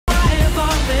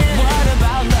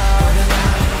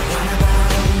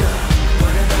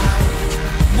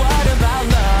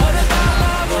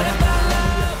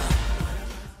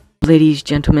Ladies,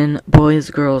 gentlemen,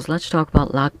 boys, girls, let's talk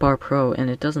about LOCKBAR Pro,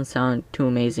 and it doesn't sound too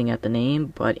amazing at the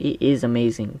name, but it is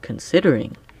amazing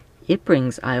considering it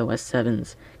brings iOS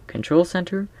 7's Control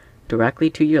Center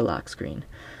directly to your lock screen.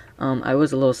 I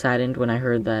was a little saddened when I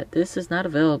heard that this is not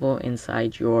available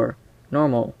inside your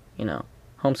normal,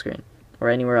 home screen or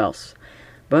anywhere else.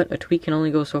 But a tweak can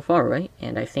only go so far, right?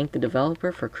 And I thank the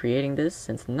developer for creating this,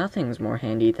 since nothing's more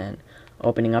handy than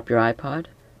opening up your iPod,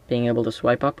 being able to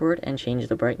swipe upward and change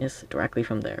the brightness directly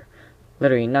from there.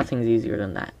 Literally nothing's easier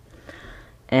than that.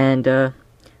 And the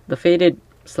faded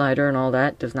slider and all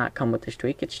that does not come with this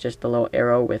tweak. It's just a little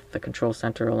arrow with the control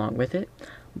center along with it.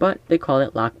 But they call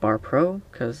it LOCKBAR Pro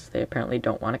because they apparently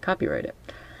don't want to copyright it.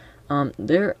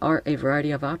 There are a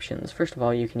variety of options. First of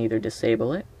all, you can either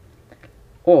disable it,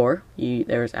 or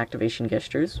there's activation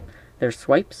gestures, there's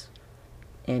swipes,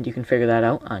 and you can figure that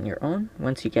out on your own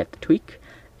once you get the tweak.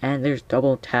 And there's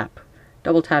double tap.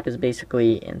 Double tap is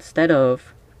basically, instead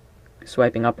of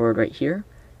swiping upward right here,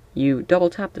 you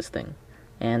double tap this thing,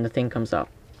 and the thing comes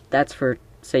up. That's for,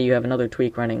 say you have another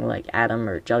tweak running like Atom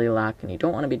or Jelly Lock, and you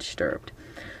don't want to be disturbed.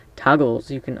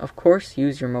 Toggles, you can of course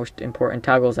use your most important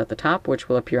toggles at the top, which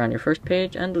will appear on your first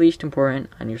page, and least important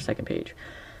on your second page.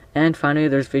 And finally,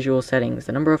 there's visual settings,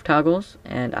 the number of toggles,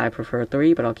 and I prefer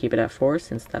 3, but I'll keep it at 4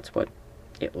 since that's what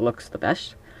it looks the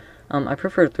best. I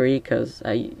prefer 3 because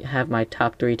I have my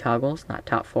top 3 toggles, not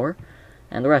top 4,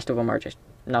 and the rest of them are just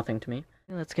nothing to me.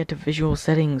 Let's get to visual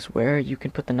settings where you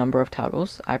can put the number of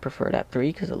toggles. I prefer it at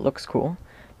 3 because it looks cool,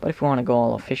 but if you want to go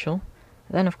all official,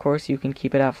 then of course you can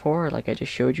keep it at 4 like I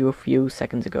just showed you a few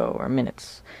seconds ago, or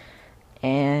minutes.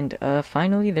 And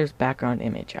finally, there's background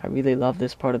image. I really love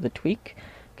this part of the tweak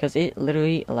because it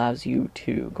literally allows you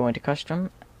to go into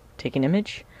custom, take an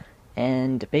image,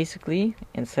 and basically,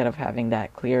 instead of having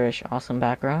that clearish, awesome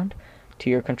background to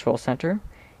your control center,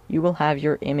 you will have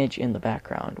your image in the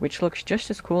background, which looks just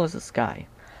as cool as the sky.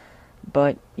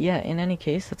 But yeah, in any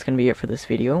case, that's going to be it for this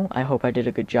video. I hope I did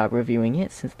a good job reviewing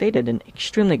it, since they did an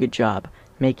extremely good job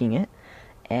making it.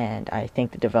 And I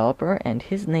thank the developer, and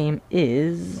his name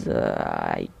is...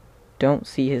 I don't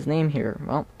see his name here.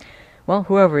 Well,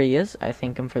 whoever he is, I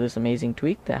thank him for this amazing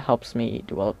tweak that helps me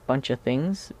do a bunch of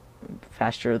things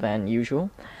faster than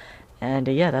usual. And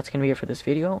yeah, that's gonna be it for this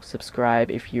video. Subscribe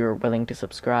if you're willing to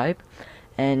subscribe,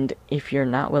 and if you're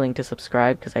not willing to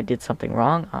subscribe because I did something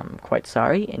wrong, I'm quite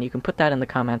sorry, and you can put that in the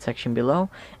comment section below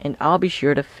and I'll be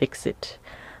sure to fix it.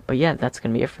 But yeah, that's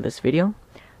gonna be it for this video.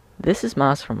 This is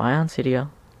Moss from Cydia,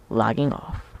 logging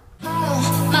off.